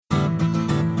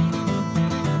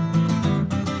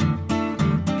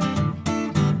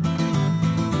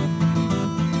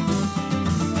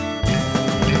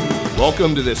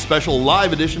Welcome to this special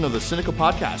live edition of the Sinica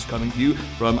Podcast, coming to you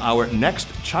from our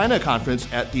NEXTChina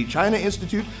conference at the China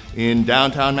Institute in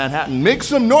downtown Manhattan. Make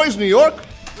some noise, New York!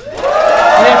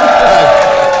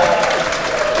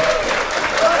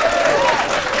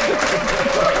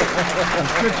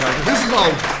 This is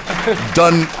all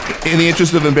done in the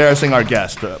interest of embarrassing our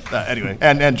guest. Anyway,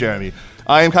 and Jeremy.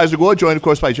 I am Kaiser Guo, joined, of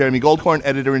course, by Jeremy Goldkorn,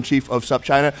 editor-in-chief of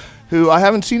SupChina, who I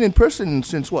haven't seen in person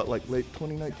since, late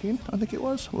 2019, I think it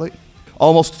was?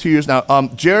 Almost 2 years now.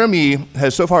 Jeremy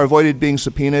has so far avoided being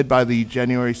subpoenaed by the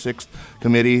January 6th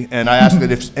committee, and I ask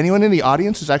that if anyone in the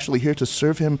audience is actually here to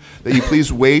serve him, that you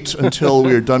please wait until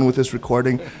we are done with this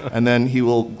recording, and then he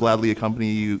will gladly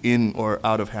accompany you in or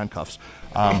out of handcuffs.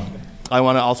 I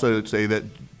want to also say that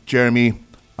Jeremy,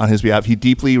 on his behalf, he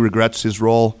deeply regrets his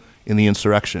role in the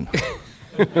insurrection.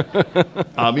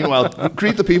 Meanwhile,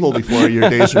 greet the people before your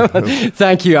days are over.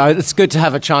 Thank you. It's good to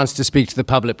have a chance to speak to the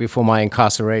public before my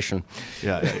incarceration.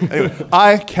 Yeah. Anyway,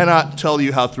 I cannot tell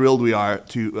you how thrilled we are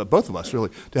to, both of us really,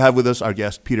 to have with us our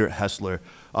guest, Peter Hessler,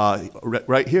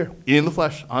 right here, in the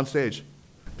flesh, on stage.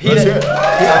 Peter. Let's hear it.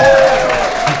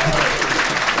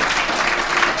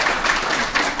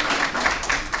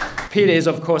 Peter is,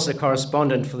 of course, a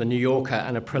correspondent for The New Yorker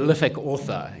and a prolific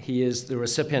author. He is the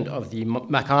recipient of the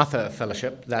MacArthur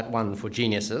Fellowship, that one for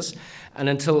geniuses, and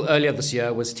until earlier this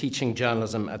year was teaching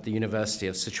journalism at the University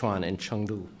of Sichuan in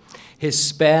Chengdu. His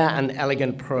spare and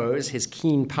elegant prose, his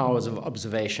keen powers of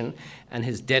observation, and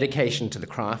his dedication to the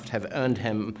craft have earned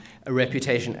him a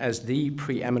reputation as the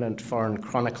preeminent foreign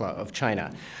chronicler of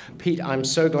China. Pete, I'm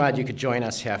so glad you could join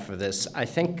us here for this. I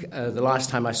think the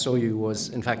last time I saw you was,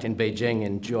 in fact, in Beijing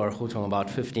in Jiu'er Hutong about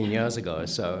 15 years ago,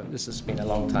 so this has been a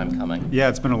long time coming. Yeah,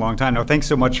 it's been a long time. No, thanks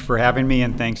so much for having me,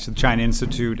 and thanks to the China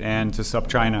Institute and to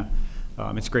SupChina.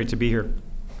 It's great to be here.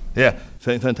 Yeah,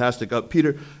 fantastic.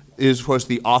 Peter is, of course,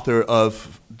 the author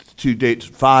of, to date,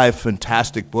 5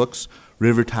 fantastic books: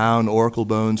 Rivertown, Oracle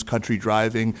Bones, Country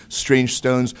Driving, Strange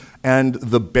Stones, and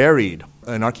The Buried,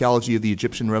 an archaeology of the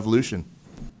Egyptian Revolution.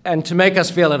 And to make us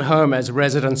feel at home as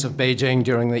residents of Beijing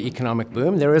during the economic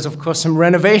boom, there is, of course, some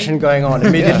renovation going on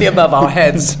immediately above our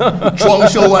heads.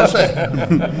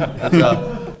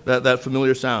 That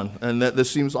familiar sound, and that this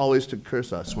seems always to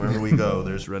curse us wherever we go.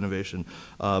 There's renovation.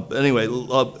 Anyway,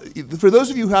 for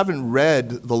those of you who haven't read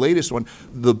the latest one,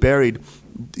 The Buried,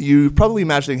 you're probably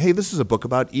imagining, hey, this is a book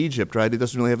about Egypt, right? It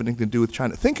doesn't really have anything to do with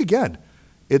China. Think again.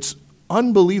 It's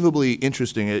unbelievably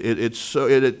interesting.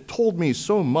 It told me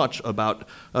so much about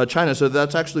China, so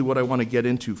that's actually what I want to get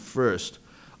into first.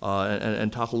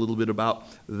 And talk a little bit about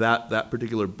that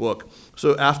particular book.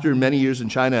 So after many years in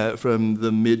China, from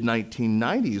the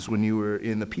mid-1990s when you were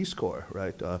in the Peace Corps,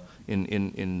 right,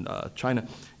 in China,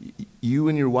 you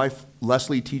and your wife,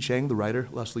 Leslie T. Chang, the writer,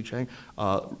 Leslie Chang,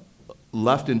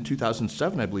 left in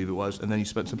 2007, I believe it was, and then you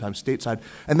spent some time stateside,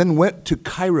 and then went to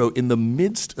Cairo in the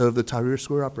midst of the Tahrir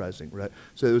Square uprising, right?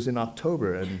 So it was in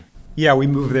October. Yeah, we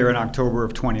moved there in October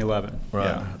of 2011. Right,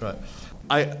 yeah. Right.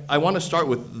 I want to start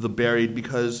with The Buried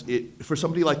because for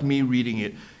somebody like me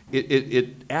reading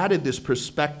it added this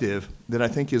perspective that I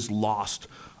think is lost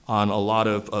on a lot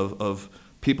of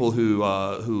people who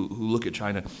look at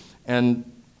China, and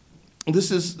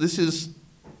this is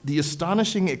the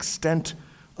astonishing extent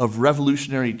of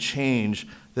revolutionary change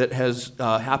that has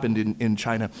happened in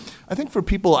China. I think for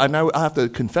people, and I have to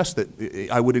confess that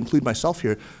I would include myself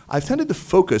here, I've tended to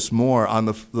focus more on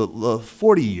the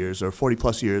 40 years or 40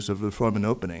 plus years of reform and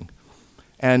opening,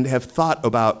 and have thought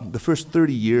about the first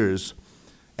 30 years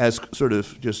as sort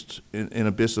of just an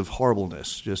abyss of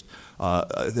horribleness, just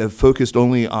have focused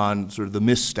only on sort of the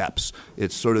missteps.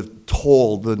 It's sort of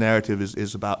told, the narrative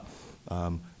is about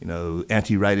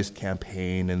anti-rightist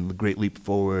campaign and the Great Leap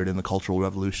Forward and the Cultural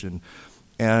Revolution.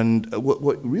 And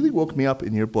what really woke me up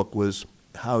in your book was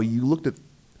how you looked at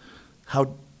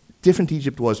how different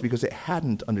Egypt was because it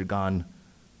hadn't undergone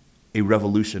a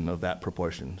revolution of that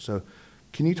proportion. So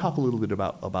can you talk a little bit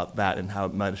about that and how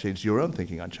it might have changed your own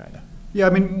thinking on China? Yeah, I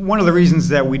mean, one of the reasons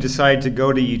that we decided to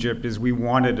go to Egypt is we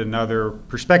wanted another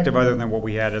perspective other than what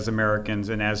we had as Americans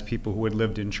and as people who had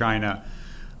lived in China.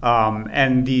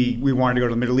 We wanted to go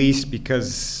to the Middle East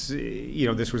because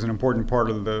this was an important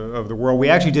part of the world. We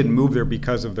actually didn't move there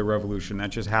because of the revolution. That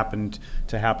just happened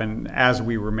to happen as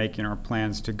we were making our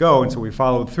plans to go, and so we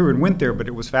followed through and went there. But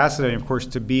it was fascinating, of course,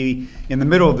 to be in the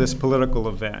middle of this political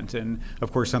event, and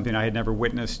of course something I had never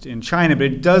witnessed in China. But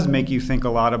it does make you think a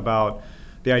lot about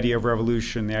the idea of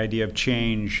revolution, the idea of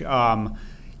change.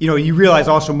 you realize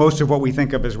also most of what we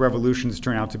think of as revolutions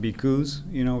turn out to be coups,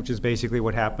 which is basically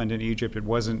what happened in Egypt. It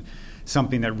wasn't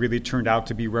something that really turned out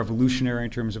to be revolutionary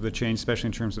in terms of the change, especially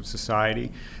in terms of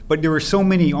society. But there were so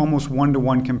many almost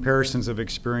one-to-one comparisons of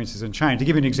experiences in China. To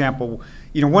give you an example,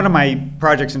 one of my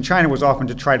projects in China was often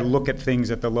to try to look at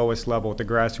things at the lowest level, at the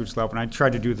grassroots level, and I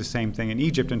tried to do the same thing in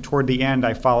Egypt. And toward the end,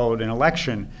 I followed an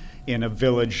election in a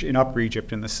village in Upper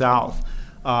Egypt in the south.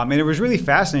 And it was really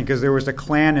fascinating because there was a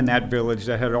clan in that village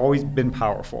that had always been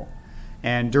powerful.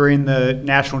 And during the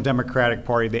National Democratic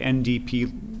Party, the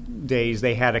NDP days,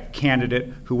 they had a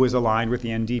candidate who was aligned with the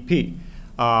NDP.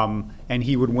 And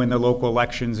he would win the local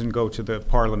elections and go to the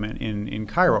parliament in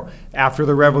Cairo. After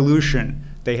the revolution,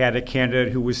 they had a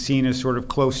candidate who was seen as sort of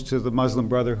close to the Muslim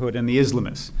Brotherhood and the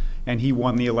Islamists. And he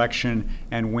won the election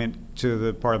and went to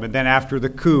the parliament. Then after the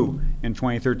coup in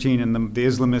 2013 and the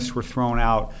Islamists were thrown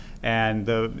out, and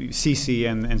the Sisi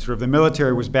and sort of the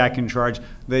military was back in charge,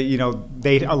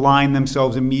 they aligned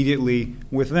themselves immediately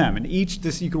with them. And you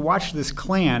could watch this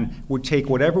clan would take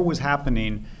whatever was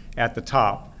happening at the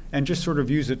top and just sort of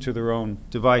use it to their own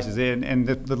devices. And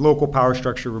the local power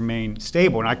structure remained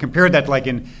stable. And I compared that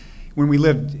when we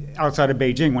lived outside of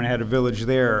Beijing, when I had a village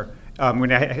there,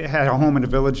 when I had a home in a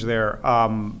village there,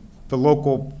 the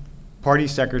local party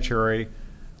secretary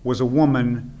was a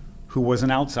woman who was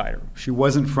an outsider. She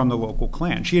wasn't from the local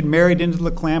clan. She had married into the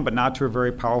clan, but not to a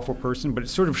very powerful person. But it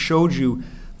sort of showed you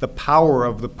the power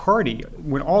of the party.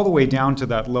 Went all the way down to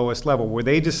that lowest level where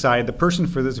they decided the person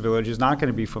for this village is not going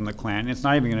to be from the clan. It's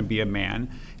not even going to be a man.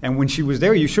 And when she was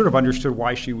there, you sort of understood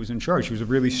why she was in charge. She was a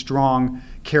really strong,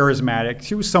 charismatic.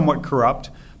 She was somewhat corrupt,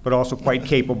 but also quite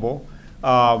capable.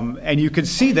 And you could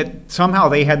see that somehow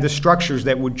they had the structures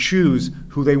that would choose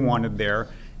who they wanted there.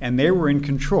 And they were in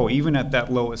control, even at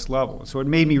that lowest level. So it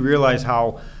made me realize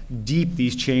how deep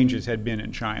these changes had been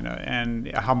in China, and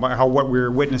how what we were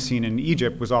witnessing in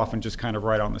Egypt was often just kind of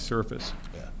right on the surface.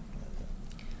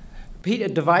 Pete, a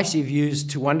device you've used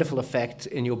to wonderful effect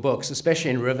in your books, especially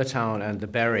in Rivertown and The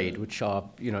Buried, which are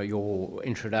your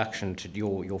introduction to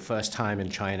your first time in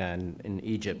China and in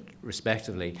Egypt,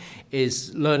 respectively,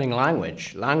 is learning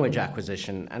language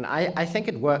acquisition. And I think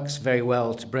it works very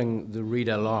well to bring the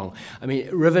reader along. I mean,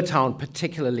 Rivertown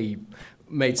particularly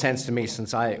made sense to me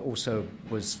since I also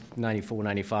was 94,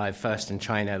 95, first in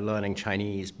China learning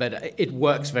Chinese, but it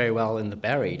works very well in The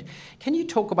Buried. Can you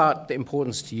talk about the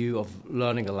importance to you of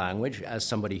learning a language as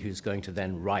somebody who's going to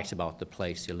then write about the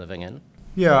place you're living in?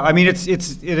 Yeah, I mean, it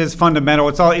is fundamental.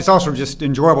 It's also just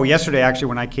enjoyable. Yesterday, actually,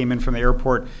 when I came in from the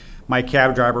airport, my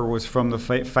cab driver was from the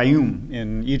Fayoum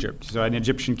in Egypt, so an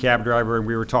Egyptian cab driver, and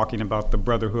we were talking about the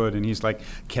Brotherhood, and he's like,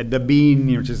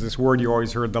 Kedabin, which is this word you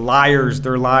always heard, the liars,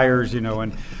 they're liars,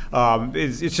 and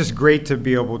it's just great to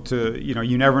be able to,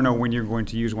 you never know when you're going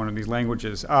to use one of these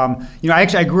languages.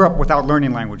 I grew up without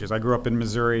learning languages. I grew up in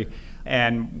Missouri,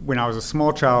 and when I was a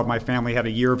small child, my family had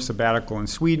a year of sabbatical in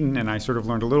Sweden, and I sort of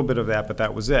learned a little bit of that, but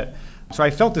that was it. So I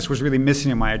felt this was really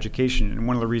missing in my education, and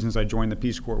one of the reasons I joined the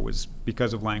Peace Corps was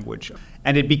because of language.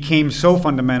 And it became so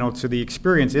fundamental to the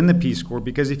experience in the Peace Corps,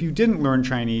 because if you didn't learn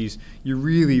Chinese, you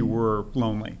really were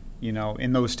lonely,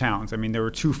 in those towns. I mean, there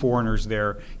were 2 foreigners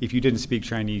there. If you didn't speak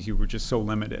Chinese, you were just so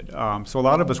limited. So a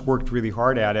lot of us worked really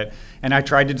hard at it, and I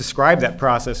tried to describe that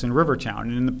process in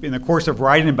Rivertown. And in the course of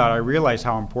writing about it, I realized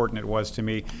how important it was to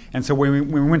me. And so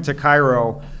when we went to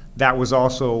Cairo, that was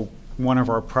also one of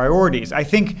our priorities. I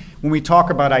think when we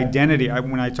talk about identity,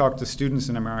 when I talk to students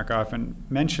in America, I often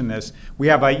mention this. We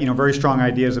have very strong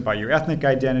ideas about your ethnic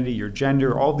identity, your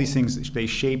gender, all these things. They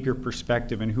shape your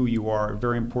perspective and who you are.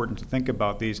 Very important to think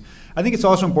about these. I think it's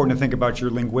also important to think about your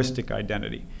linguistic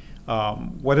identity.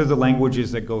 What are the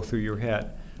languages that go through your head?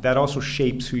 That also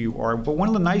shapes who you are. But one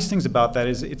of the nice things about that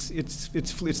is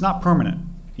it's not permanent.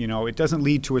 It doesn't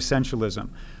lead to essentialism.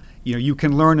 You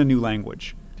can learn a new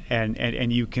language.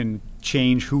 And you can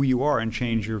change who you are and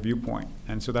change your viewpoint.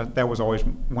 And so that was always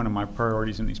one of my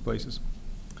priorities in these places.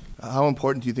 How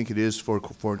important do you think it is for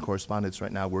foreign correspondents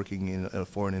right now working in a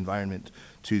foreign environment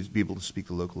to be able to speak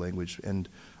the local language? And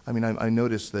I mean, I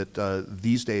noticed that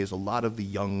these days a lot of the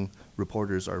young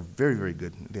reporters are very, very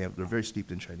good. They're very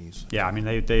steeped in Chinese. Yeah, I mean,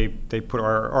 they put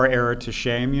our era to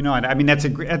shame, And I mean, I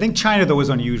think China, though, is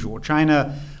unusual.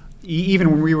 China, even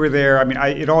when we were there, I mean,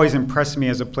 it always impressed me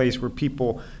as a place where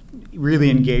people really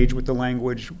engaged with the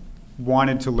language,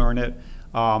 wanted to learn it.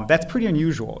 That's pretty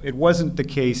unusual. It wasn't the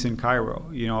case in Cairo.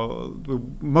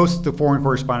 Most of the foreign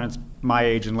correspondents my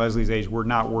age and Leslie's age were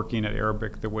not working at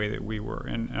Arabic the way that we were,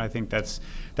 and I think that's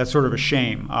sort of a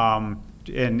shame.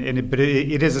 But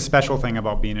it is a special thing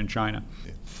about being in China.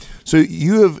 So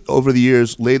you have, over the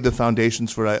years, laid the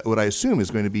foundations for what I assume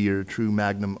is going to be your true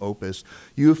magnum opus.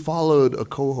 You have followed a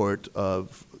cohort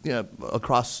of,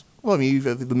 across, well, I mean, you've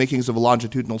had the makings of a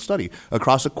longitudinal study.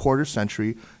 Across a quarter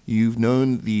century, you've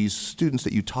known these students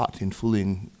that you taught in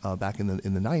Fuling back in the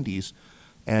 90s,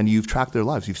 and you've tracked their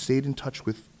lives. You've stayed in touch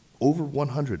with over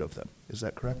 100 of them. Is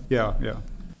that correct? Yeah, yeah.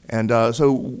 And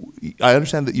so I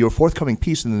understand that your forthcoming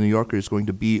piece in the New Yorker is going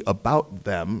to be about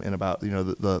them and about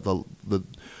the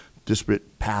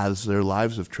disparate paths their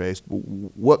lives have traced.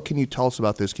 What can you tell us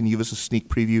about this? Can you give us a sneak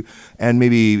preview and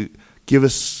maybe give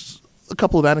us a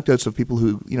couple of anecdotes of people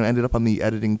who ended up on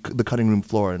the cutting room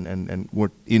floor and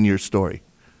were in your story?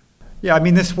 Yeah, I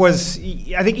mean, this was,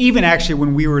 I think even actually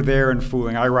when we were there in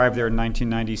Fuling, I arrived there in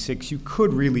 1996, you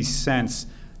could really sense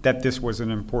that this was an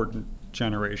important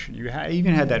generation. You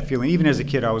even had that feeling. Even as a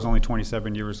kid, I was only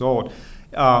 27 years old,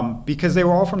 because they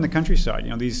were all from the countryside.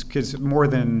 These kids, more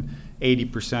than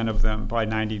 80% of them, probably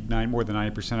more than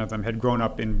 90% of them, had grown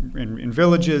up in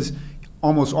villages.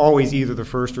 Almost always either the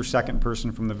first or second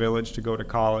person from the village to go to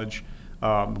college.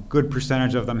 Good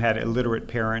percentage of them had illiterate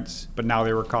parents, but now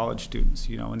they were college students.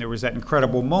 And there was that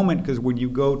incredible moment because when you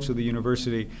go to the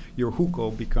university, your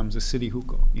hukou becomes a city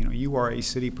hukou. You are a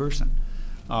city person,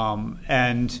 so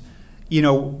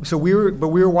we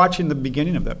were watching the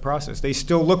beginning of that process. They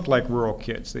still looked like rural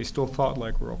kids. They still thought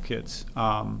like rural kids,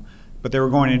 but they were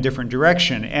going in a different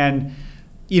direction. And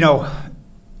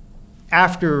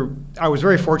after I was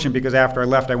very fortunate because after I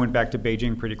left, I went back to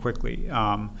Beijing pretty quickly.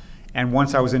 And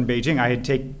once I was in Beijing,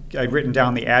 I'd written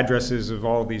down the addresses of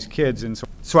all of these kids, and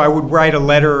so I would write a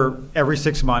letter every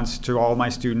 6 months to all my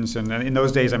students. And in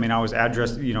those days, I mean, I was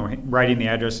writing the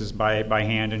addresses by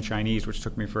hand in Chinese, which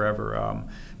took me forever.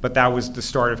 But that was the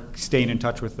start of staying in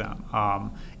touch with them.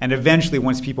 And eventually,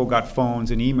 once people got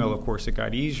phones and email, of course, it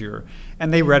got easier.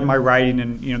 And they read my writing,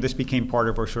 and this became part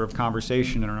of our sort of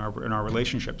conversation in our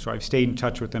relationship. So I've stayed in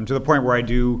touch with them to the point where I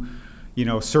do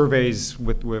surveys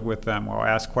with them, or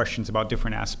ask questions about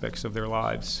different aspects of their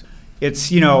lives.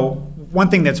 It's, one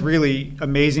thing that's really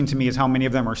amazing to me is how many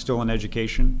of them are still in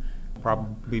education.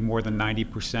 Probably more than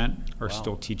 90% are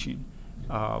still teaching.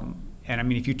 And I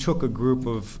mean, if you took a group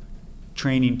of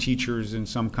training teachers in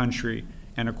some country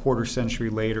and a quarter century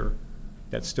later,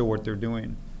 that's still what they're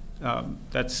doing.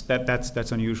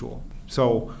 That's unusual.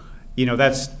 So,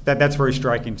 that's very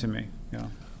striking to me. Yeah.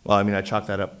 Well, I mean, I chalk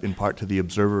that up in part to the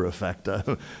observer effect.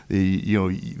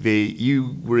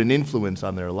 You were an influence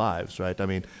on their lives, right? I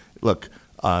mean, look,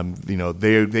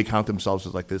 they count themselves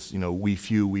as like this, we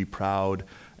few, we proud,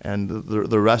 and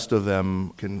the rest of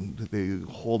them they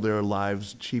hold their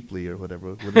lives cheaply or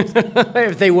whatever.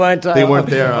 If they weren't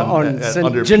there on St.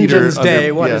 under Jinjin's Peter,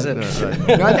 Day, what is it?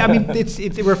 Right. I mean,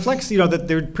 it reflects, that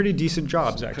they're pretty decent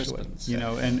jobs actually,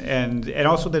 and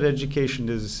also that education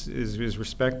is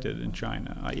respected in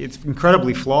China. It's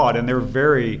incredibly flawed, and they're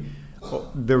very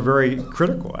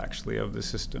critical actually of the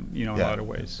system, in a lot of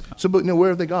ways. So, but where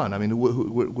have they gone? I mean,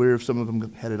 where have some of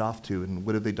them headed off to, and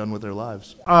what have they done with their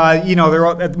lives?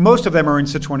 Most of them are in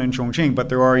Sichuan and Chongqing, but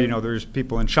there are, there's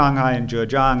people in Shanghai and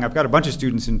Zhejiang. I've got a bunch of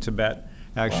students in Tibet.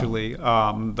 Actually,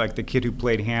 wow. Like the kid who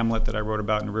played Hamlet that I wrote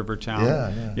about in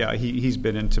Rivertown. Yeah, he's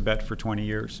been in Tibet for 20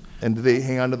 years. And do they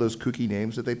hang on to those kooky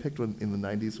names that they picked in the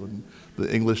 90s, when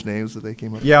the English names that they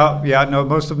came up with? Yeah, no,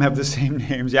 most of them have the same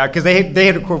names. Yeah, because they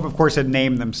had of course had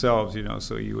named themselves.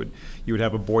 So you would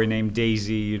have a boy named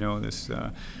Daisy. This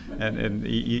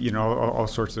and all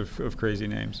sorts of crazy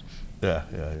names. Yeah.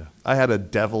 I had a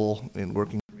devil in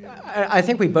working. I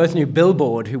think we both knew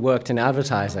Billboard, who worked in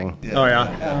advertising. Yeah. Oh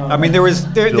yeah. I mean,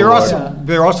 they're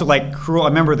also like cruel. I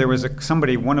remember there was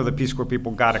one of the Peace Corps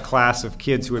people got a class of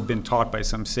kids who had been taught by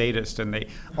some sadist, and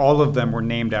all of them were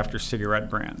named after cigarette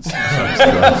brands.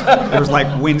 There was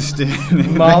like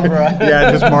Winston, Marlboro.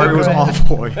 Yeah, just Marlboro. It was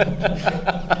awful.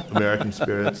 American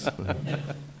spirits.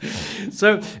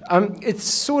 So it's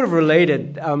sort of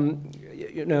related.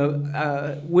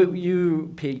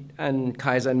 You, Pete, and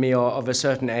Kaiser and me are of a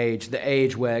certain age, the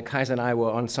age where Kaiser and I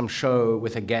were on some show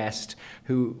with a guest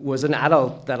who was an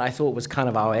adult that I thought was kind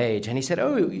of our age. And he said,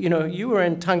 you were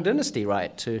in Tang Dynasty,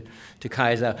 right, to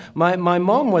Kaiser. My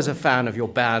mom was a fan of your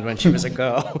band when she was a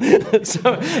girl.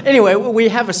 So anyway, we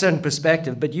have a certain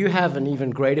perspective, but you have an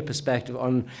even greater perspective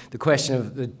on the question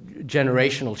of the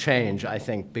generational change, I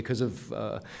think, because of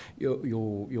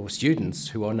your students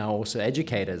who are now also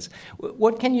educators.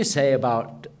 What can you say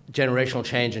about generational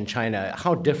change in China?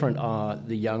 How different are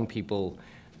the young people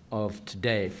of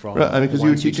today from right, because you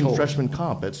were teaching taught? freshman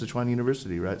comp at Sichuan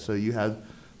University, right? So you had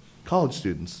college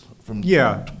students from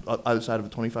outside of a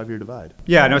 25-year divide.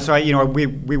 Yeah, no. So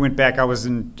we went back. I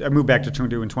moved back to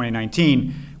Chengdu in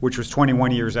 2019, which was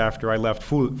 21 years after I left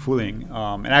Fuling.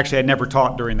 And actually, I'd never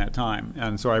taught during that time,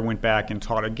 and so I went back and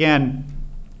taught again.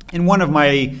 And one of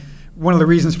the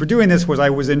reasons for doing this was I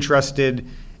was interested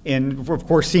in, of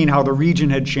course, seeing how the region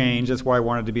had changed. That's why I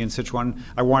wanted to be in Sichuan.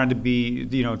 I wanted to be,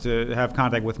 to have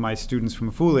contact with my students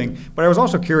from Fuling. But I was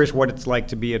also curious what it's like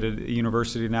to be at a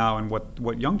university now and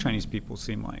what young Chinese people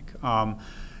seem like.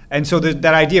 And so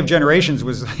that idea of generations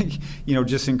was,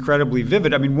 just incredibly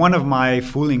vivid. I mean, one of my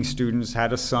Fuling students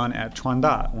had a son at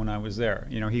Chuanda when I was there.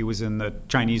 He was in the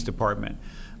Chinese department.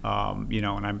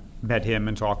 And I met him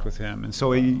and talked with him. And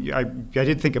so I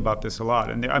did think about this a lot.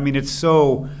 And I mean, it's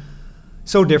so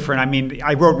different. I mean,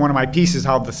 I wrote one of my pieces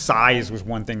how the size was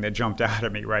one thing that jumped out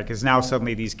at me, right? Because now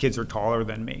suddenly these kids are taller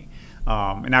than me.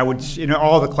 And I would,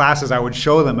 all the classes, I would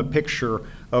show them a picture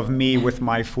of me with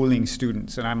my Fuling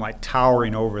students, and I'm like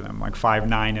towering over them, like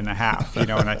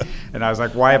 5'9.5", and I was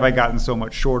like, why have I gotten so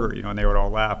much shorter, and they would all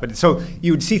laugh. But so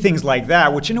you would see things like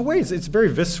that, which in a way it's very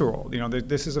visceral.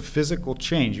 This is a physical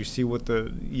change. You see what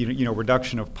the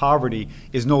reduction of poverty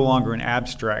is no longer an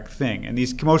abstract thing. And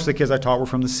most of the kids I taught were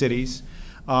from the cities,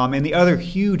 and the other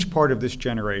huge part of this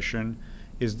generation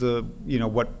is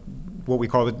what we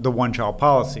call the one-child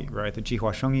policy, right? The 计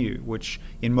划生育, which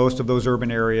in most of those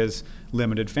urban areas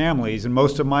limited families. And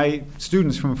most of my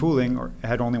students from Fuling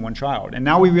had only one child. And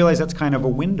now we realize that's kind of a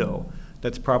window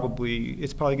it's probably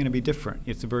going to be different.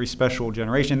 It's a very special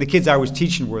generation. And the kids I was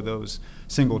teaching were those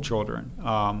single children.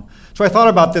 So I thought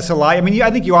about this a lot. I mean, I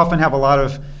think you often have a lot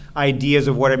of ideas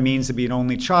of what it means to be an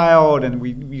only child, and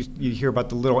you hear about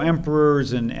the little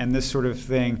emperors and this sort of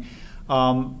thing.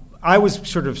 I was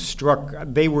sort of struck.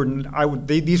 These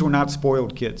were not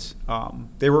spoiled kids.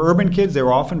 They were urban kids. They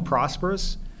were often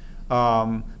prosperous,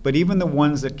 but even the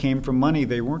ones that came from money,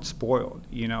 they weren't spoiled.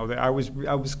 I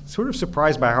was sort of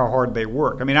surprised by how hard they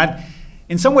work. I mean,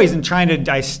 in some ways in China,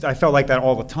 I felt like that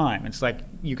all the time. It's like,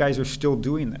 you guys are still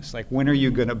doing this. Like, when are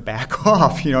you going to back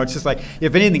off? It's just like,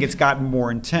 if anything, it's gotten more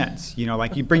intense.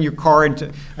 Like you bring your car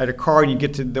at a car and you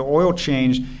get to the oil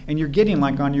change, and you're getting,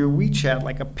 like, on your WeChat,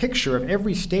 like a picture of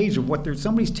every stage of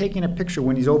somebody's taking a picture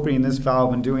when he's opening this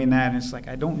valve and doing that. And it's like,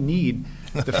 I don't need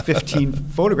the 15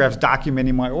 photographs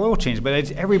documenting my oil change.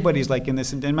 But everybody's like in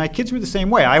this. And my kids were the same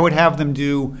way. I would have them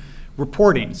do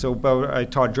reporting. So I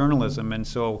taught journalism, and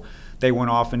so they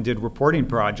went off and did reporting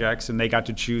projects, and they got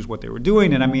to choose what they were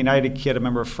doing. And I mean, I had a kid, I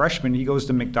remember a freshman, he goes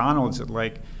to McDonald's at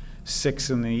like 6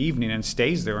 in the evening and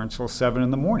stays there until 7 in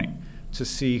the morning to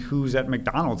see who's at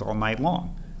McDonald's all night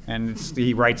long. And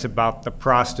he writes about the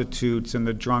prostitutes and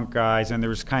the drunk guys, and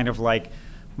there's kind of like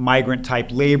migrant-type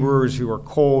laborers who are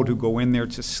cold, who go in there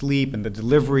to sleep, and the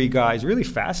delivery guys. Really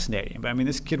fascinating. But I mean,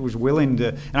 this kid was willing to,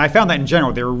 and I found that in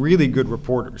general, they were really good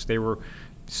reporters. They were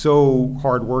so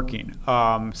hardworking.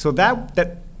 So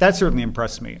that certainly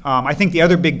impressed me. I think the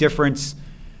other big difference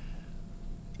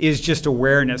is just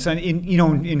awareness. And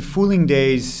in Fuling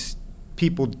days,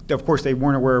 people, of course, they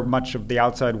weren't aware of much of the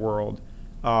outside world,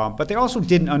 but they also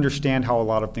didn't understand how a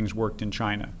lot of things worked in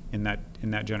China in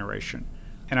that generation.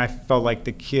 And I felt like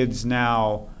the kids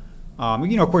now,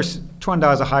 of course,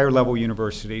 Chuanda is a higher level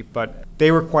university, but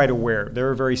they were quite aware. They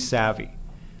were very savvy.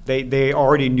 They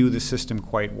already knew the system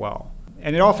quite well.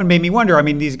 And it often made me wonder, I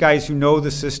mean, these guys who know the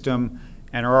system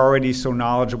and are already so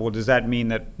knowledgeable, does that mean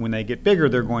that when they get bigger,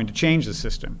 they're going to change the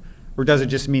system? Or does it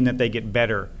just mean that they get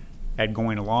better at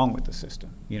going along with the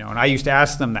system? And I used to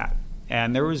ask them that.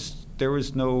 And there was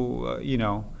no,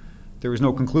 there was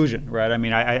no conclusion, right? I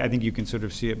mean, I think you can sort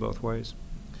of see it both ways.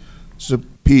 So,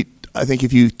 Pete, I think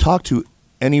if you talk to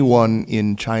anyone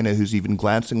in China who's even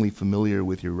glancingly familiar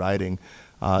with your writing,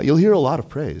 you'll hear a lot of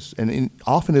praise. And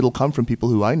often it'll come from people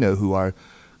who I know who are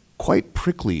quite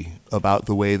prickly about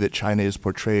the way that China is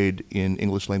portrayed in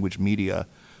English language media.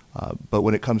 But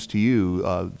when it comes to you,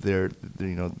 they're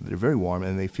very warm,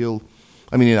 and they feel,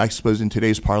 I mean, I suppose in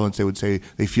today's parlance they would say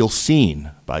they feel seen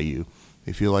by you.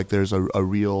 They feel like there's a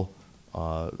real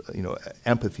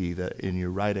empathy that in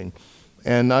your writing.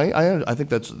 And I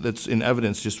think that's in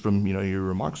evidence just from your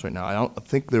remarks right now. I don't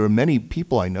think there are many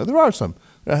people I know. There are some,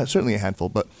 certainly a handful,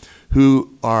 but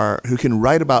who can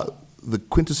write about the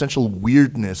quintessential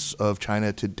weirdness of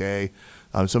China today,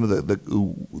 some of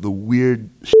the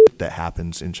weird shit that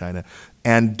happens in China,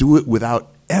 and do it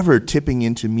without ever tipping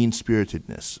into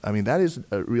mean-spiritedness. I mean, that is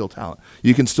a real talent.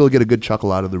 You can still get a good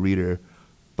chuckle out of the reader,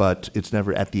 but it's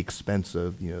never at the expense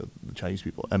of the Chinese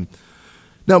people.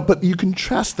 Now, but you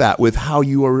contrast that with how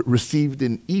you are received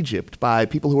in Egypt by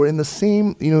people who are in the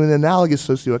same, in analogous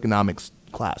socioeconomics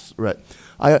class, right?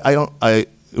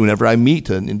 whenever I meet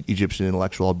an Egyptian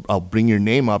intellectual, I'll bring your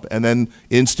name up, and then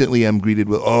instantly I'm greeted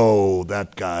with, "Oh,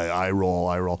 that guy, eye roll,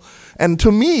 eye roll." And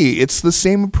to me, it's the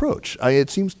same approach. It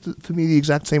seems to me the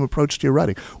exact same approach to your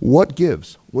writing. What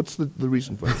gives? What's the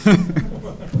reason for this?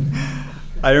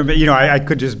 I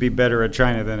could just be better at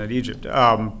China than at Egypt.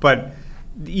 But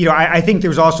I think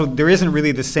there isn't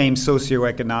really the same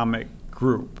socioeconomic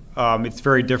group. It's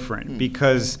very different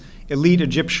because elite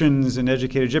Egyptians and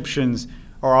educated Egyptians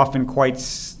are often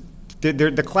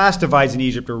the class divides in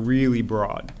Egypt are really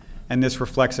broad. And this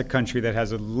reflects a country that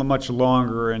has a much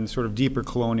longer and sort of deeper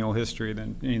colonial history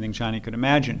than anything China could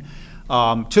imagine.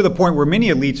 To the point where many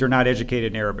elites are not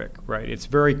educated in Arabic, right? It's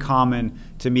very common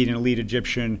to meet an elite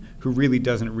Egyptian who really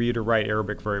doesn't read or write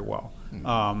Arabic very well.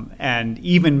 And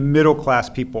even middle-class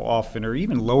people often, or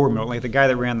even lower middle, like the guy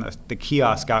that ran the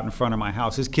kiosk out in front of my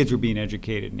house, his kids were being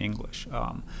educated in English.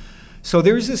 So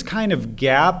there's this kind of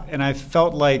gap, and I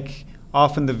felt like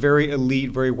often the very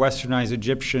elite, very westernized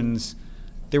Egyptians,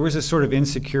 there was a sort of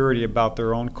insecurity about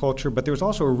their own culture, but there was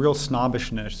also a real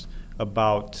snobbishness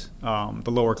about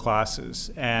the lower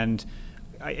classes and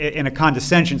in a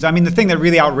condescension. So, I mean, the thing that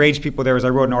really outraged people there was I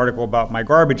wrote an article about my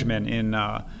garbage man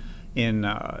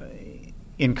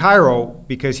in Cairo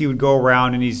because he would go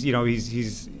around and he's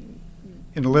an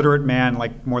illiterate man,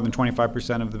 like more than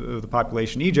 25% of the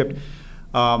population in Egypt.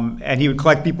 And he would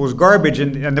collect people's garbage.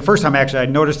 And the first time actually I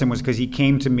noticed him was because he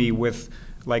came to me with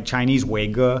like Chinese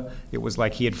Wega. It was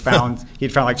like he had found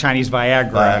like Chinese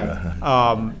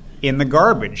Viagra. In the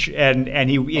garbage, and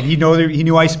he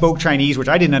knew I spoke Chinese, which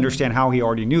I didn't understand how he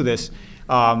already knew this.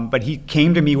 But he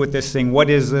came to me with this thing.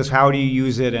 What is this? How do you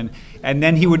use it? And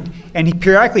then he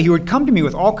periodically come to me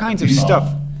with all kinds of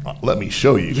stuff. Let me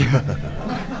show you.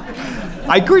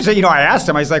 I asked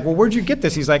him. I was like, "Well, where'd you get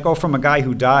this?" He's like, "Oh, from a guy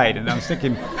who died." And I was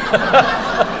thinking,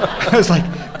 I was like,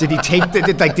 "Did he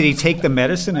take the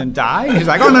medicine and die?" He's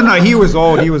like, "Oh no, he was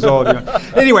old.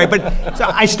 Anyway, but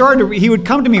so he would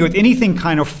come to me with anything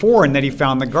kind of foreign that he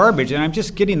found in the garbage, and I'm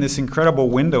just getting this incredible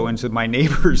window into my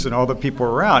neighbors and all the people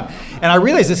around. And I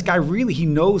realized this guy he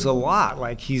knows a lot.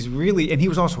 Like and he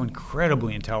was also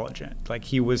incredibly intelligent. Like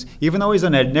he was, even though he's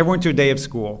never went to a day of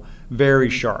school, very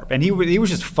sharp. And he was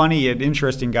just funny and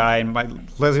interesting guy. And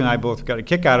Leslie and I both got a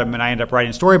kick out of him, and I ended up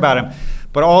writing a story about him.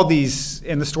 But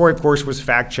and the story, of course, was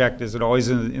fact-checked, as it always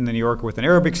in the New Yorker with an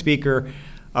Arabic speaker.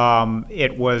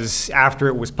 It was, after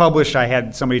it was published, I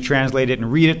had somebody translate it and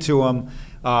read it to him.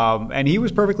 And he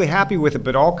was perfectly happy with it,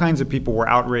 but all kinds of people were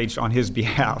outraged on his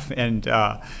behalf.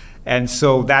 And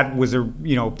so that was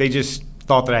they just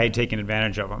thought that I had taken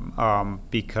advantage of him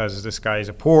because this guy is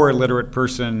a poor, illiterate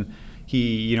person.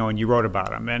 And you wrote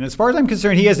about him. And as far as I'm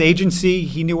concerned, he has agency.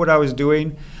 He knew what I was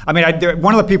doing. I mean,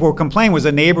 one of the people who complained was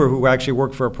a neighbor who actually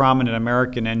worked for a prominent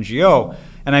American NGO.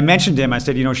 And I mentioned to him, I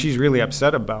said, she's really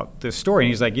upset about this story. And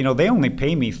he's like, they only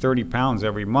pay me 30 pounds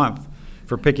every month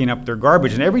for picking up their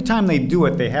garbage. And every time they do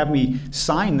it, they have me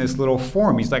sign this little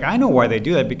form. He's like, I know why they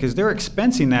do that, because they're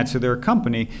expensing that to their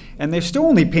company, and they still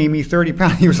only pay me 30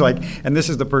 pounds. He was like, and this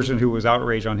is the person who was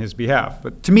outraged on his behalf.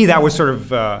 But to me, that was sort of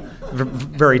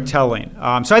very telling.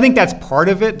 So I think that's part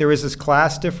of it. There is this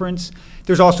class difference.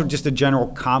 There's also just a general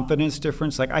confidence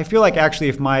difference. Like, I feel like actually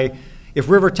if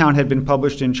Rivertown had been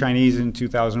published in Chinese in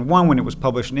 2001 when it was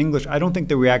published in English, I don't think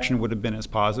the reaction would have been as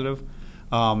positive.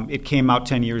 It came out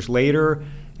 10 years later,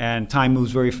 and time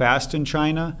moves very fast in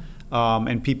China,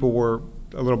 and people were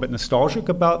a little bit nostalgic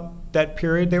about that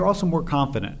period. They were also more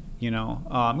confident,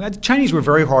 The Chinese were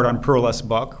very hard on Pearl S.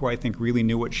 Buck, who I think really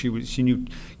knew what she was. She knew,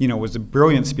 was a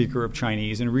brilliant speaker of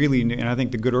Chinese, and really knew, and I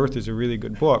think The Good Earth is a really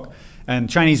good book. And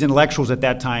Chinese intellectuals at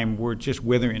that time were just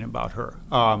withering about her.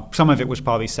 Some of it was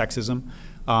probably sexism,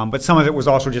 but some of it was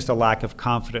also just a lack of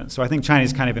confidence. So I think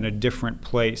China's kind of in a different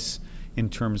place in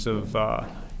terms of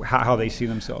how they see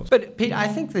themselves. But Pete, I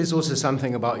think there's also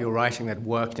something about your writing that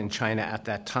worked in China at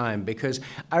that time, because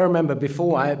I remember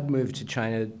before I moved to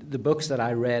China, the books that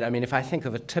I read, I mean, if I think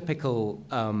of a typical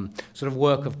sort of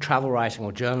work of travel writing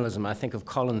or journalism, I think of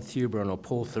Colin Thuban or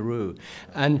Paul Theroux,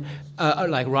 and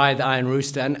like Ride the Iron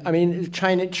Rooster. And I mean,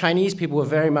 Chinese people were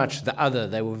very much the other.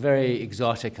 They were very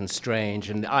exotic and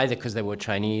strange, and either because they were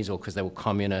Chinese or because they were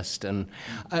communist. And,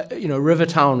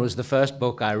 Rivertown was the first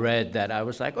book I read that I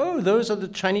was like, oh, those are the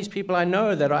Chinese people I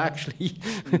know that are actually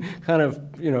kind of,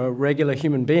 regular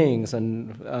human beings.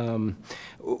 And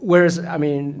whereas, I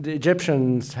mean, the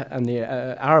Egyptians and the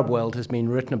Arab world has been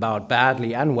written about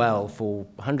badly and well for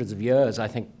hundreds of years, I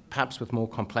think perhaps with more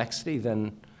complexity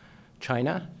than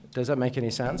China. Does that make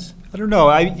any sense? I don't know.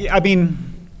 I mean,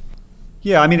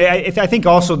 Yeah, I mean, I think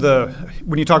also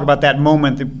when you talk about that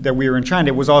moment that we were in China,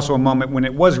 it was also a moment when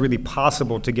it was really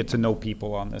possible to get to know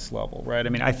people on this level, right? I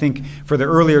mean, I think for the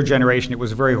earlier generation, it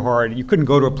was very hard. You couldn't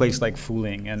go to a place like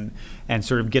Fuling and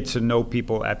sort of get to know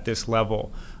people at this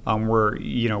level, where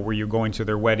you're going to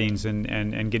their weddings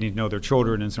and getting to know their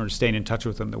children and sort of staying in touch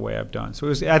with them the way I've done.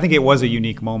 So I think it was a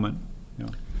unique moment. You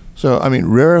know. So, I mean,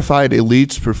 rarefied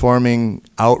elites performing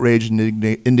outrage and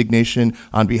indignation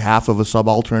on behalf of a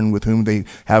subaltern with whom they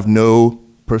have no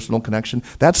personal connection,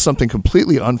 that's something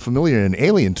completely unfamiliar and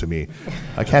alien to me.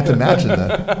 I can't imagine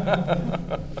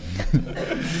that.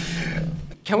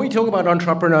 Can we talk about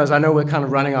entrepreneurs? I know we're kind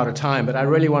of running out of time, but I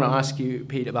really want to ask you,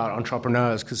 Pete, about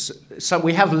entrepreneurs, because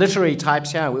we have literary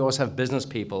types here. We also have business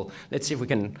people. Let's see if we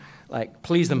can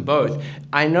please them both.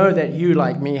 I know that you,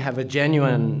 like me, have a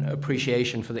genuine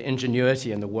appreciation for the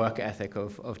ingenuity and the work ethic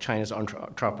of China's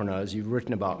entrepreneurs. You've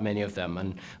written about many of them,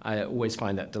 and I always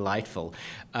find that delightful.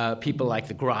 People like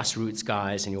the grassroots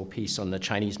guys in your piece on the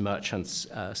Chinese merchants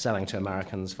selling to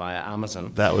Americans via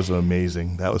Amazon. That was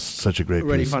amazing. That was such a great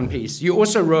really piece. Fun piece. You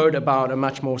also wrote about a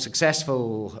much more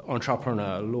successful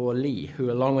entrepreneur, Luo Li,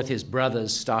 who, along with his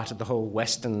brothers, started the whole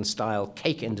Western-style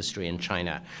cake industry in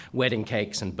China, wedding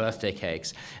cakes and birthday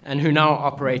cakes, and who now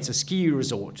operates a ski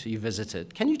resort you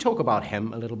visited. Can you talk about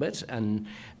him a little bit? And,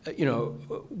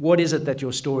 what is it that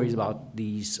your stories about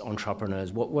these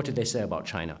entrepreneurs, what did they say about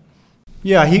China?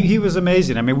 Yeah, he was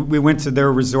amazing. I mean, we went to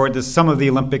their resort. Some of the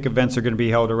Olympic events are going to be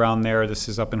held around there. This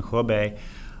is up in Hebei.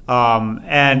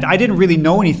 And I didn't really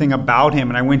know anything about him,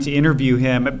 and I went to interview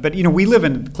him. But, we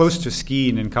live close to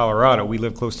skiing in Colorado. We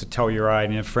live close to Telluride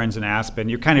and have friends in Aspen.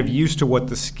 You're kind of used to what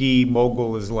the ski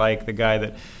mogul is like, the guy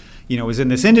that, was in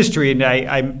this industry. And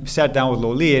I sat down with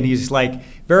Luo Li, and he's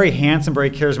very handsome,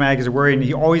 very charismatic.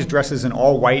 He always dresses in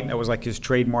all white. That was his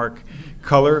trademark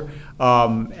color.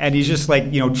 And he's just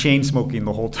chain smoking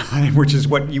the whole time, which is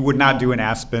what you would not do in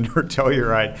Aspen or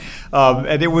Telluride.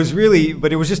 And it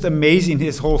was just amazing,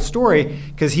 his whole story,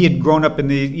 because he had grown up in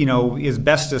the,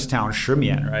 asbestos town,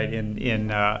 Shimian, right,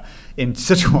 in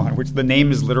Sichuan, which the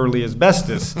name is literally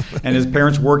asbestos. And his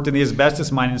parents worked in the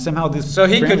asbestos mine, and somehow this... So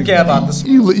he could care about this.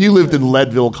 You lived in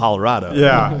Leadville, Colorado.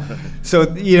 Yeah.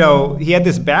 So, he had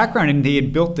this background, and he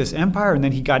had built this empire, and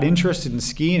then he got interested in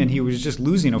skiing, and he was just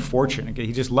losing a fortune.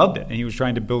 He just loved it, and he was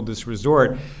trying to build this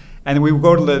resort. And then we would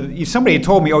go to somebody had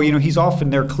told me, he's often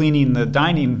there cleaning the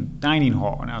dining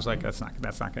hall. And I was like, that's not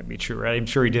going to be true, right? I'm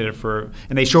sure he did it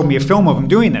and they showed me a film of him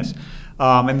doing this.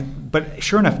 But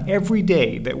sure enough, every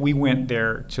day that we went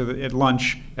there at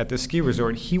lunch at the ski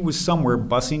resort, he was somewhere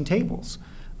bussing tables.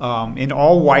 In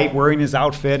all white, wearing his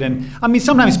outfit. And I mean,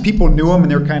 sometimes people knew him and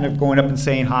they're kind of going up and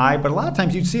saying hi, but a lot of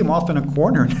times you'd see him off in a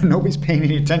corner and nobody's paying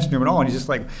any attention to him at all. And he's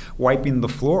just wiping the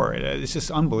floor. It's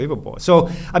just unbelievable. So,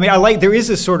 I mean, there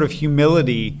is a sort of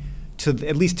humility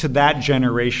at least to that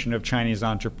generation of Chinese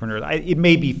entrepreneurs. It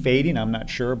may be fading, I'm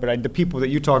not sure, but the people that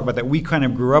you talk about that we kind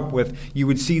of grew up with, you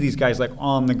would see these guys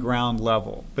on the ground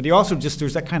level. But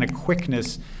there's that kind of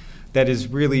quickness that is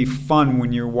really fun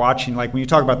when you're watching, when you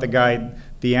talk about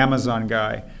the Amazon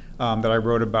guy that I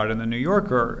wrote about in the New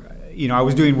Yorker. I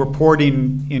was doing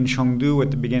reporting in Chengdu at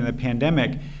the beginning of the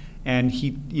pandemic, and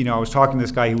I was talking to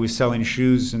this guy who was selling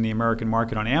shoes in the American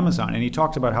market on Amazon, and he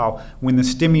talked about how when the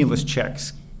stimulus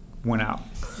checks went out,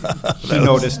 he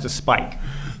noticed a spike.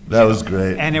 That was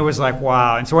great. And it was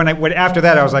wow. And so after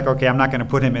that, I was okay, I'm not going to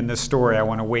put him in this story. I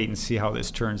want to wait and see how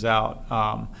this turns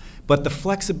out. But the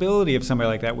flexibility of somebody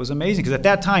like that was amazing, because at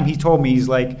that time he told me, he's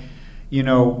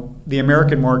the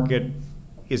American market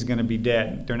is going to be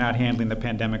dead. They're not handling the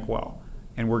pandemic well,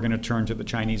 and we're going to turn to the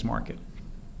Chinese market.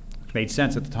 Which made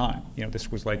sense at the time.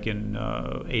 This was in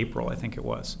April, I think it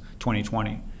was,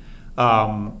 2020.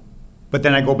 But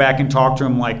then I go back and talk to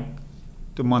him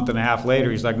a month and a half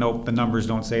later. He's nope, the numbers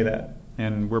don't say that,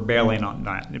 and we're bailing on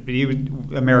that. But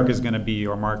America's going to be,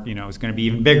 or mark, it's going to be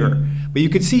even bigger. But you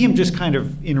could see him just kind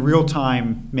of in real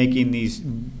time making these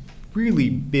really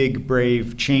big,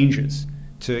 brave changes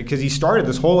because he started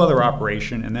this whole other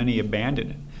operation and then he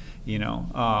abandoned it,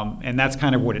 and that's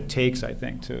kind of what it takes, I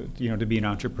think, to be an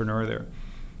entrepreneur there.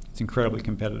 It's incredibly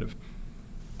competitive.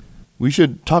 We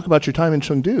should talk about your time in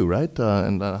Chengdu, right?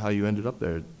 And how you ended up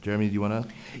there. Jeremy, do you want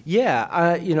to?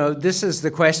 Yeah, this is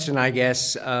the question, I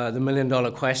guess, the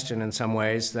million-dollar question in some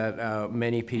ways that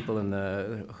many people in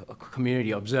the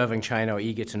community observing China are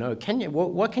eager to know.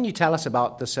 What can you tell us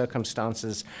about the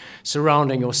circumstances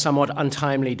surrounding your somewhat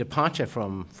untimely departure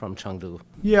from Chengdu?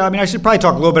 Yeah, I mean, I should probably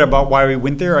talk a little bit about why we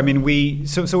went there. I mean, we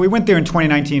went there in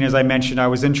 2019, as I mentioned. I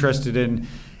was interested in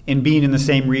being in the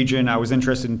same region. I was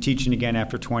interested in teaching again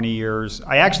after 20 years.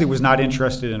 I actually was not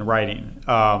interested in writing.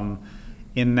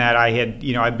 in that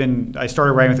I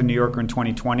started writing with the New Yorker in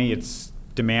 2020. It's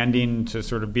demanding to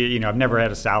sort of be, I've never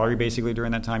had a salary basically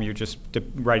during that time. You're just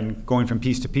writing, going from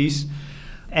piece to piece.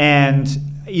 And,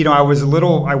 I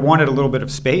wanted a little bit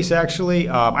of space actually.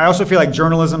 I also feel like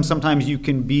journalism, sometimes you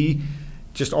can be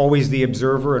just always the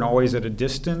observer and always at a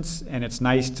distance. And it's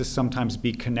nice to sometimes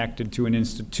be connected to an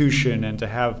institution and to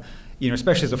have,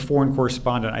 especially as a foreign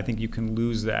correspondent, I think you can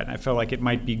lose that. And I felt like it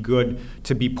might be good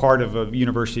to be part of a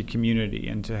university community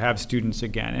and to have students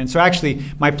again. And so actually,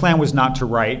 my plan was not to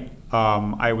write.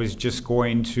 I was just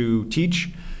going to teach.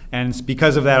 And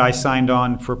because of that, I signed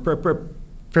on for a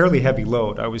fairly heavy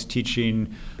load. I was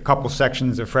teaching a couple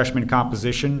sections of freshman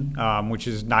composition, which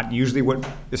is not usually what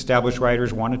established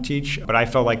writers want to teach. But I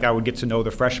felt like I would get to know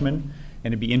the freshmen.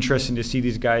 And it'd be interesting to see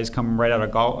these guys come right out of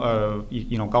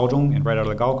Gaozhong and right out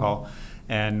of the Gaokao,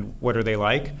 and what are they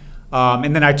like?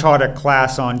 And then I taught a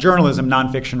class on journalism,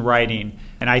 nonfiction writing,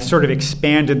 and I sort of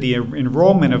expanded the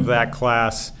enrollment of that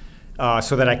class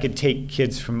so that I could take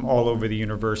kids from all over the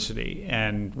university.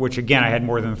 And which again, I had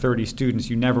more than 30 students.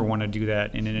 You never want to do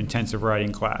that in an intensive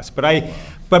writing class. But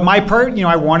my part,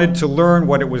 I wanted to learn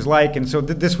what it was like, and so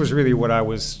this was really what I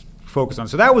was focus on.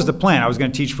 So that was the plan. I was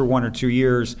going to teach for 1 or 2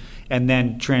 years and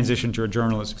then transition to a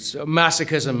journalism. So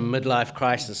masochism, midlife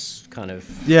crisis kind of.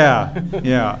 Yeah.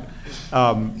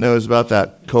 No, it was about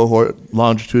that cohort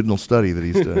longitudinal study that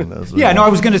he's doing. I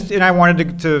was going to, and I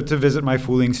wanted to visit my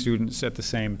Fuling students at the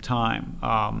same time.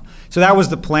 So that was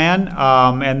the plan.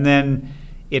 And then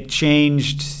it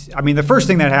changed. I mean, the first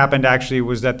thing that happened actually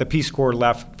was that the Peace Corps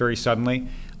left very suddenly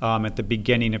at the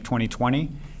beginning of 2020.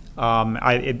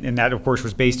 And that, of course,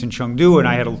 was based in Chengdu, and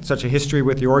I had such a history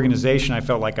with the organization, I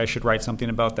felt like I should write something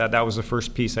about that. That was the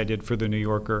first piece I did for the New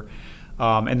Yorker.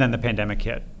 And then the pandemic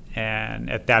hit. And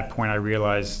at that point, I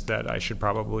realized that I should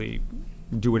probably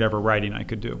do whatever writing I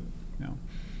could do.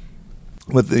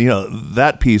 But,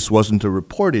 that piece wasn't a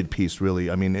reported piece,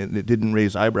 really. I mean, it didn't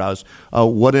raise eyebrows.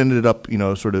 What ended up,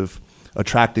 sort of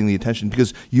attracting the attention?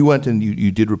 Because you went and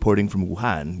you did reporting from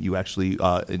Wuhan. You actually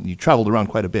and you traveled around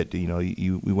quite a bit.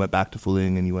 You went back to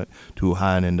Fuling and you went to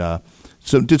Wuhan and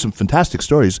so did some fantastic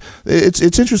stories.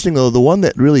 It's interesting though. The one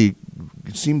that really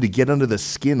seemed to get under the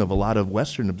skin of a lot of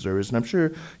Western observers, and I'm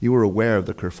sure you were aware of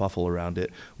the kerfuffle around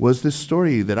it, was this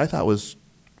story that I thought was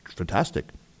fantastic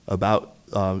about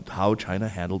how China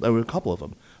handled. There were a couple of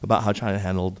them about how China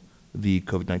handled the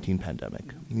COVID-19 pandemic.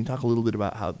 Can you talk a little bit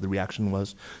about how the reaction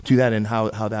was to that and how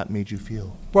that made you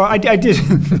feel? Well, I did.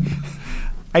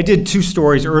 I did 2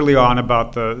 stories early on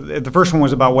about the first one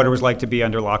was about what it was like to be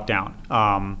under lockdown.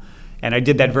 And I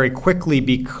did that very quickly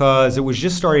because it was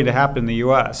just starting to happen in the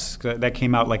U.S. That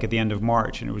came out like at the end of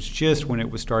March, and it was just when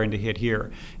it was starting to hit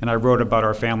here. And I wrote about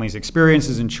our family's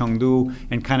experiences in Chengdu,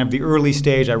 and kind of the early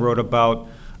stage I wrote about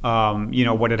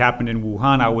what had happened in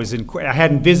Wuhan. I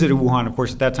hadn't visited Wuhan, of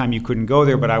course, at that time you couldn't go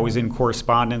there, but I was in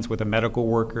correspondence with a medical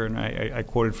worker, and I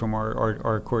quoted from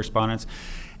our correspondence.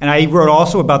 And I wrote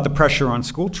also about the pressure on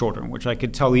school children, which I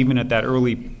could tell even at that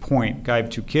early point. I have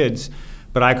 2 kids,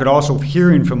 but I could also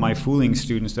hearing from my Fuling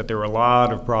students that there were a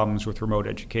lot of problems with remote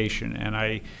education. And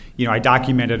I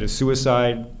documented a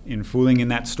suicide in Fuling in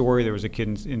that story. There was a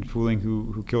kid in Fuling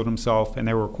who killed himself, and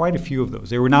there were quite a few of those.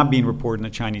 They were not being reported in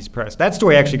the Chinese press. That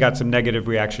story actually got some negative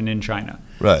reaction in China.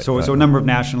 Right. So a number of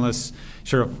nationalists,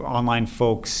 sort of online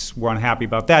folks, were unhappy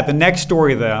about that. The next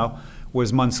story, though,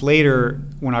 was months later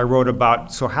when I wrote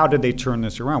about, so how did they turn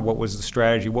this around? What was the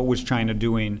strategy? What was China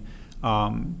doing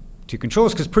to control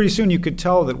us? Because pretty soon you could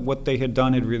tell that what they had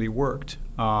done had really worked.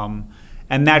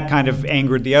 And that kind of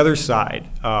angered the other side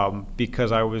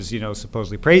because I was,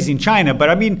 supposedly praising China. But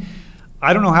I mean,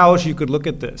 I don't know how else you could look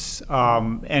at this.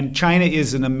 And China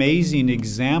is an amazing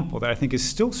example that I think is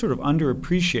still sort of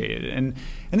underappreciated. And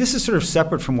this is sort of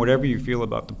separate from whatever you feel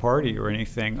about the party or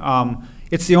anything.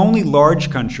 It's the only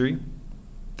large country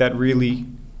that really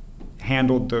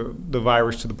handled the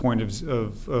virus to the point of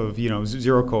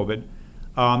zero COVID.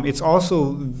 It's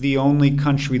also the only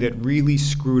country that really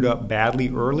screwed up badly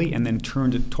early and then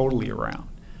turned it totally around.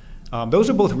 Those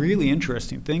are both really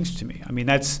interesting things to me. I mean,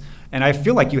 and I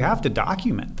feel like you have to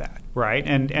document that, right?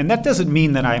 And that doesn't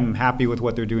mean that I'm happy with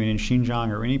what they're doing in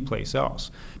Xinjiang or any place else.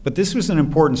 But this was an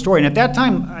important story. And at that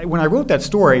time, when I wrote that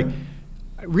story,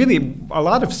 really a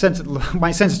lot of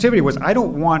my sensitivity was I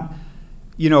don't want,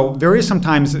 there is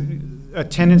sometimes a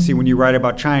tendency when you write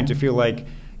about China to feel like,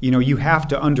 you have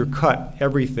to undercut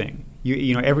everything.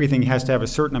 Everything has to have a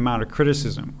certain amount of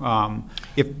criticism.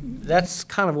 That's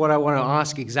kind of what I want to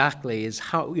ask exactly is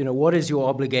how, what is your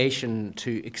obligation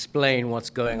to explain what's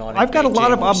going on I've got a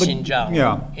lot of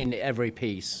Xinjiang in every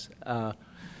piece?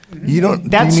 You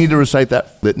need to recite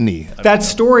that litany. That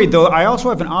story, though, I also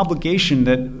have an obligation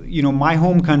that, my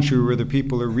home country where the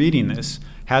people are reading this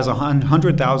has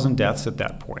 100,000 deaths at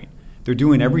that point. They're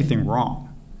doing everything wrong.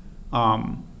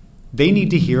 They need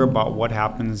to hear about what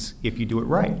happens if you do it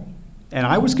right. And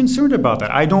I was concerned about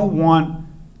that. I don't want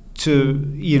to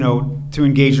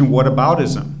engage in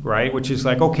whataboutism, right? Which is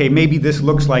like, okay, maybe this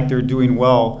looks like they're doing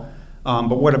well,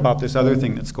 but what about this other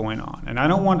thing that's going on? And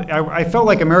I felt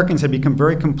like Americans had become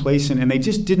very complacent and they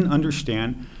just didn't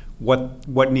understand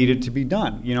what needed to be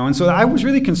done, And so I was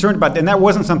really concerned about that. And that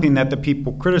wasn't something that the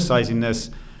people criticizing this,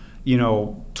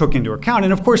 took into account.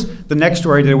 And of course, the next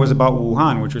story I did was about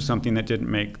Wuhan, which was something that didn't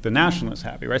make the nationalists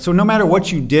happy, right? So no matter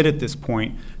what you did at this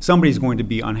point, somebody's going to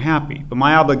be unhappy. But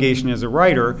my obligation as a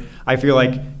writer, I feel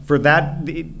like for that,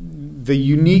 the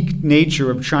unique nature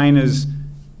of China's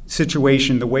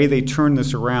situation, the way they turn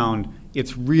this around,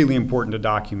 it's really important to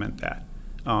document that.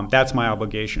 That's my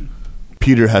obligation.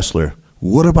 Peter Hessler,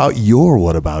 what about your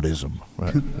whataboutism?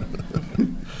 Right.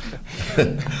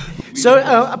 So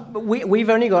we've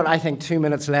only got, I think, 2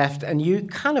 minutes left, and you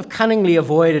kind of cunningly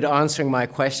avoided answering my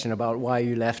question about why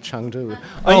you left Chengdu.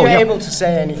 Are you able to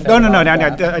say anything? No,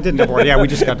 I didn't avoid. Yeah, we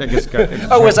just got.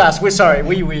 Oh, it was us. We're sorry.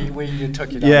 We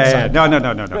took you down. Yeah. No.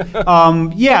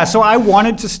 So I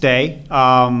wanted to stay.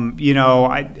 I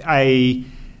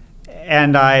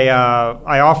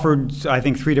offered, I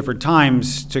think, 3 different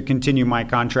times to continue my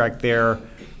contract there.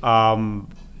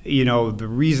 The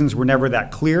reasons were never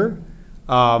that clear.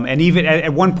 And even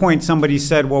at one point, somebody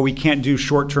said, well, we can't do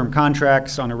short-term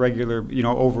contracts on a regular,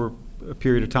 over a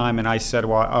period of time. And I said,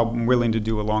 well, I'm willing to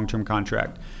do a long-term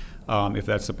contract if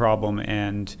that's the problem,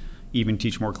 and even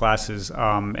teach more classes.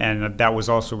 And that was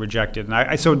also rejected.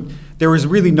 And so there was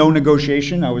really no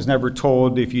negotiation. I was never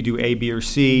told if you do A, B, or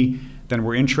C, then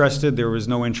we're interested. There was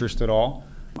no interest at all.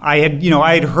 I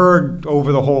had heard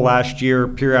over the whole last year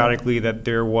periodically that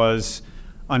there was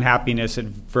unhappiness at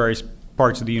various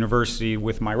parts of the university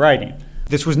with my writing.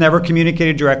 This was never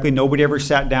communicated directly. Nobody ever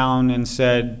sat down and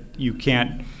said,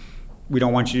 we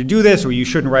don't want you to do this, or you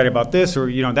shouldn't write about this,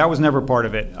 or, that was never part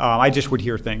of it. I just would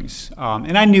hear things.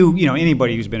 And I knew,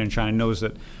 anybody who's been in China knows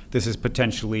that this is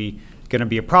potentially going to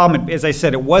be a problem. As I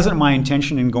said, it wasn't my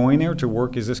intention in going there to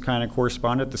work as this kind of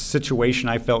correspondent. The situation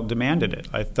I felt demanded it.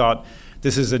 I thought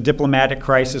this is a diplomatic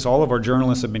crisis. All of our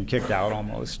journalists have been kicked out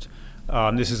almost.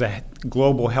 This is a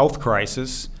global health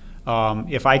crisis.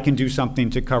 If I can do something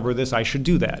to cover this, I should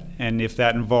do that. And if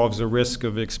that involves a risk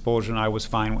of expulsion, I was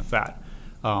fine with that.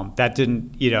 That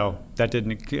didn't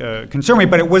concern me.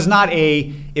 But it was not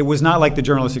like the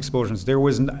journalist expulsions.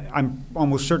 I'm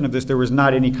almost certain of this. There was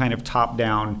not any kind of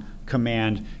top-down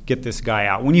command, get this guy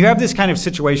out. When you have this kind of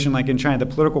situation like in China, the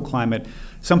political climate,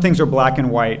 some things are black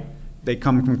and white. They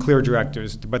come from clear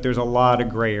directives, but there's a lot of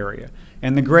gray area.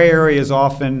 And the gray area is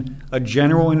often a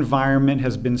general environment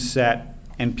has been set,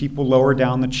 and people lower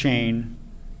down the chain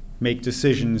make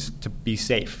decisions to be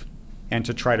safe and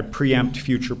to try to preempt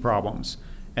future problems.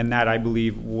 And that, I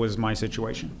believe, was my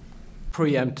situation.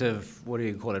 Preemptive, what do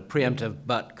you call it? Preemptive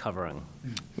butt covering.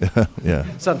 Yeah.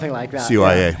 Something like that.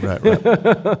 CYA, yeah. Right.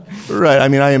 Right. I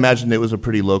mean, I imagine it was a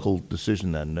pretty local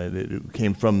decision then. It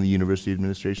came from the university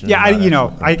administration. Yeah,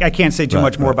 I can't say too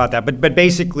much more about that. But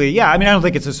basically, yeah, I mean, I don't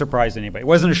think it's a surprise to anybody. It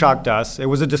wasn't a shock to us. It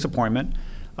was a disappointment.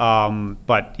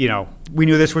 But, we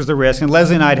knew this was the risk. And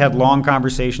Leslie and I had long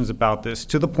conversations about this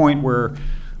to the point where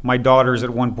my daughters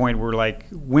at one point were like,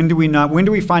 when do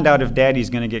we find out if Daddy's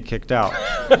going to get kicked out?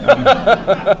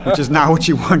 Which is not what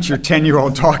you want your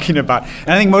 10-year-old talking about.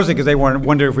 And I think mostly because they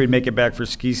wonder if we'd make it back for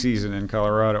ski season in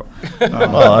Colorado.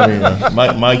 Well, I mean,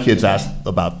 my kids asked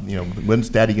about, when's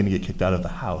Daddy going to get kicked out of the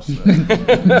house?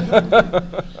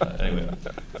 Anyway,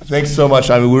 thanks so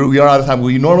much. I mean, we are out of time.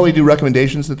 We normally do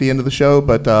recommendations at the end of the show,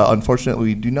 but unfortunately,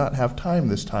 we do not have time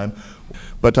this time.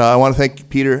 But I want to thank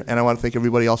Peter, and I want to thank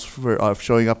everybody else for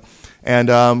showing up.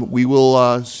 And we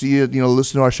will see you,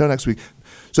 listen to our show next week.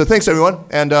 So thanks, everyone,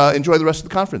 and enjoy the rest of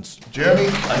the conference.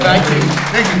 Jeremy? Thank you.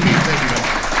 Thank you, Pete. Thank you, man.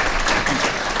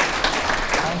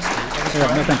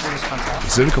 The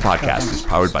Sinica Podcast is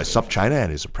powered by SupChina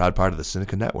and is a proud part of the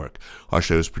Sinica Network. Our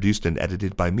show is produced and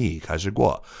edited by me, Kaiser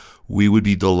Guo. We would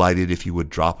be delighted if you would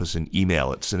drop us an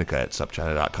email at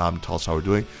sinica@supchina.com to tell us how we're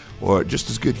doing, or just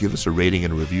as good, give us a rating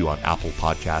and a review on Apple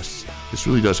Podcasts. This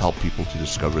really does help people to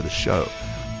discover the show.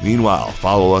 Meanwhile,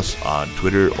 follow us on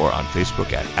Twitter or on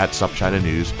Facebook at SupChina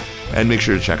News, and make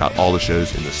sure to check out all the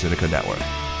shows in the Sinica Network.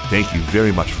 Thank you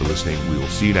very much for listening. We will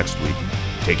see you next week.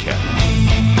 Take care.